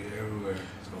 Shit gonna be everywhere.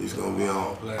 It's gonna be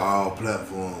on all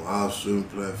platforms, all streaming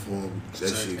platforms. That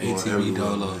shit going ATB everywhere.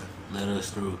 Dolo, man. let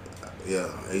us through. Yeah,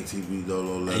 ATB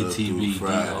Dolo, let us through ATB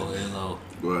Friday. DOLO.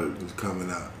 Right, it's coming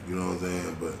out. You know what I'm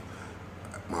saying? But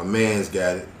my man's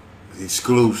got it. It's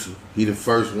exclusive. He the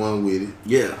first one with it.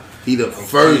 Yeah. He the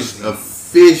first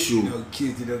official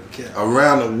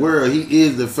around the world. He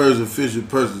is the first official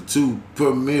person to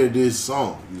premiere this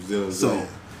song. You see what I'm saying?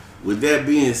 With that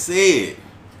being said,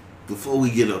 before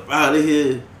we get up out of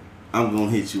here, I'm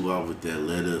gonna hit you off with that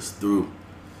 "Let Us Through"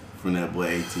 from that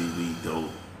boy ATB Dolo.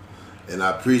 And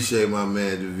I appreciate my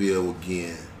man DeVille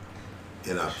again.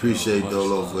 And I appreciate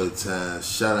Dolo for the time.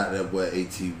 Shout out that boy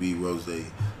ATB Rose.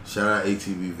 Shout out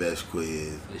ATB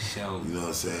Vasquez. For sure. You know what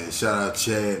I'm saying? Shout out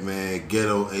Chad, man.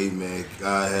 Ghetto, man.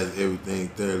 God has everything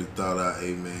thoroughly thought out,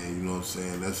 man. You know what I'm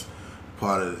saying? That's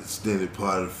part of the extended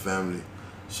part of the family.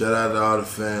 Shout out to all the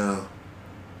fam.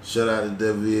 Shout out to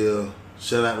DeVille.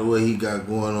 Shout out to what he got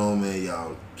going on, man.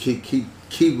 Y'all keep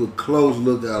a close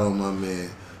lookout on my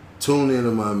man. Tune in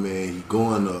to my man. He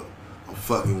going up. I'm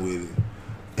fucking with it.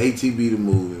 ATB the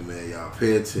movement, man. Y'all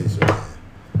pay attention, man.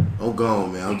 I'm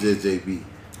gone, man. I'm just JB.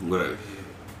 Right.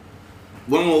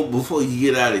 One more before you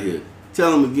get out of here. Tell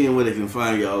them again where they can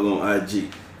find y'all on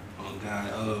IG. Oh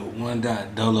God,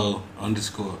 $1.Dolo_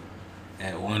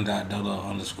 at $1.Dolo_.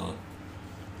 I'm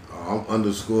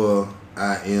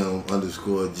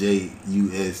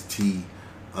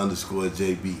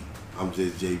 _JUST_JB. I'm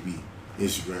just JB.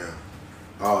 Instagram.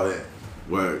 All that.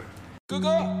 Word.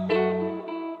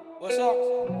 What's up?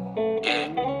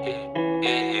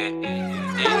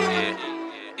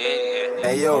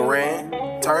 Hey yo, Ran,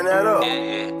 turn that up.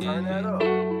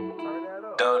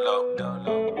 Dolo.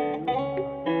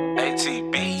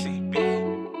 ATB.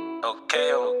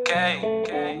 Okay.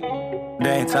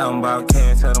 They ain't talking about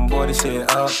cash, tell them boy this shit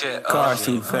up. Cars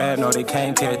too fast, no they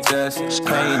can't catch us.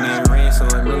 Pain in red, so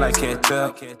it look like catch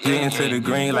up. Get into the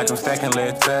green like I'm stacking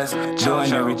lettuce.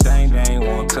 Doing everything they ain't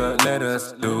want to let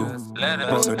us do.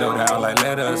 Broke the door down like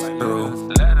let us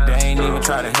through. They ain't even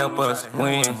try to help us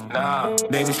win.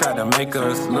 They just try to make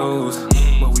us lose.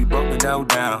 But we broke the door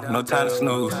down, no time to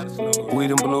snooze. We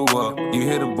done blew up, you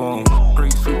hear the boom.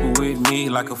 Preach people with me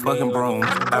like a fucking broom.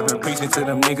 I've been preaching to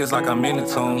them niggas like I'm in the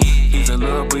tomb. He's a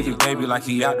little bitty baby like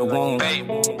he out the womb.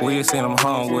 We send him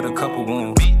home with a couple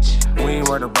wounds. We ain't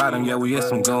worried about him, yeah, we is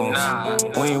some goons.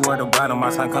 We ain't worried about him, my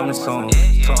time coming soon.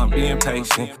 So I'm being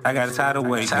patient, I got tired of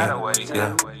waiting.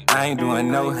 Yeah, I ain't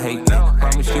doing no hating.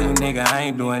 Promise you, nigga, I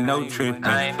ain't doing no tripping.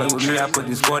 Play with me, I put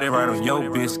this 40 right on your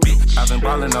biscuit. I've been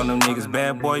ballin' on them niggas,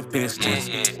 bad boy pistons.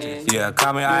 Yeah,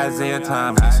 call me Isaiah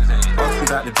Thomas. Also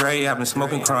Dr. Dre, I've been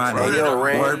smoking chronic.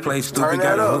 Wordplay stupid,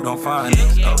 got a hook on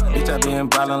phonics. Bitch, I been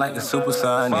ballin' like the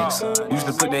Supersonics. Used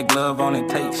to put that glove on and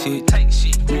take shit.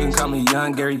 You can call me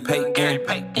young Gary Payton.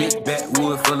 Big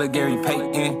backwood full of Gary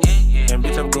Payton. And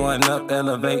bitch, I'm going up,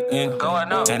 elevating.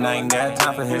 And I ain't got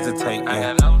time for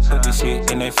hesitating. Put this shit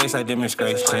in their face like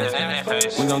demonstration.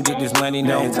 We gon' get this money,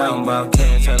 no talking about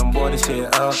cash. Tell them boy this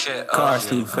shit up. Cars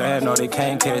too fast, no they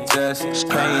can't catch us.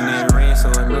 Pain in red, so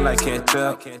it look like catch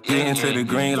up. Get into the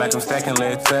green like I'm stacking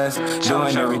lettuce.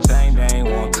 Doing everything they ain't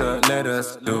want to let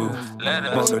us do.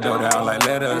 Broke the door down like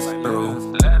let us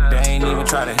through. They ain't even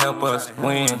try to help us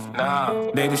win.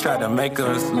 They just try to make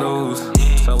us lose.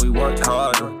 So we worked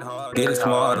harder, get it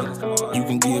smarter. You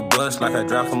can get bust like I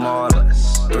dropped from order.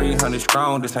 300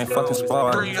 strong, this ain't fucking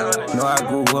spar. Know I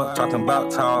grew up talking about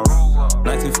Tara.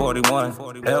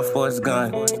 1941, Air Force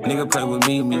gun. Nigga play with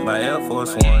me, meet my Air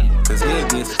Force One. Cause he'll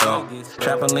get stumped.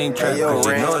 Trampoline trap, cause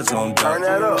you know it's gon'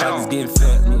 jump. Choppers get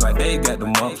fat, look like they got the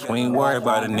mumps. We ain't worried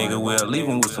about a nigga, we'll leave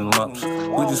him with some lumps.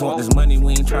 We just want this money,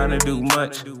 we ain't tryna do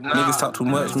much. Niggas talk too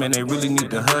much, man, they really need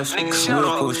to hush.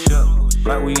 We'll push up.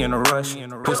 Like we in a rush.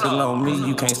 Pistol on me,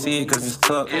 you can't see it cause it's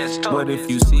tough. But if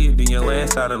you see it, then your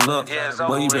ass out of luck.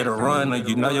 Boy, you better run or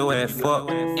you know your ass fucked.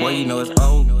 Boy, you know it's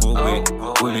over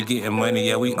with. We been getting money,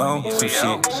 yeah, we own some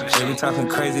shit. They be talking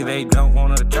crazy, they don't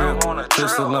want a trip.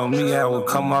 Pistol on me, I will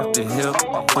come off the hip.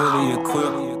 Fully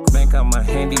equipped, think I'm a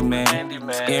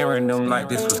handyman. Scaring them like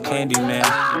this was Candyman.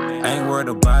 I ain't worried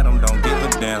about them, don't give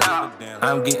a damn.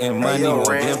 I'm getting money on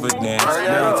dividends. They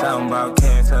ain't talking about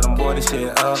cash, tell them boy this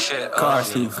shit up.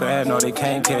 Cars too fast, no they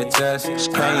can't catch us.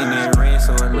 Pain in red,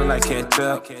 so it look like catch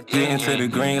up. Get into the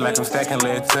green like I'm stacking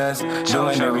lettuce.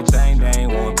 Doing everything they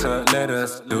ain't want to let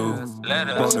us do.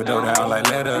 Broke the door down like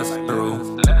let us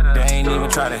through. They ain't even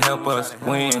try to help us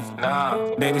win.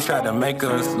 They just try to make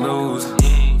us lose.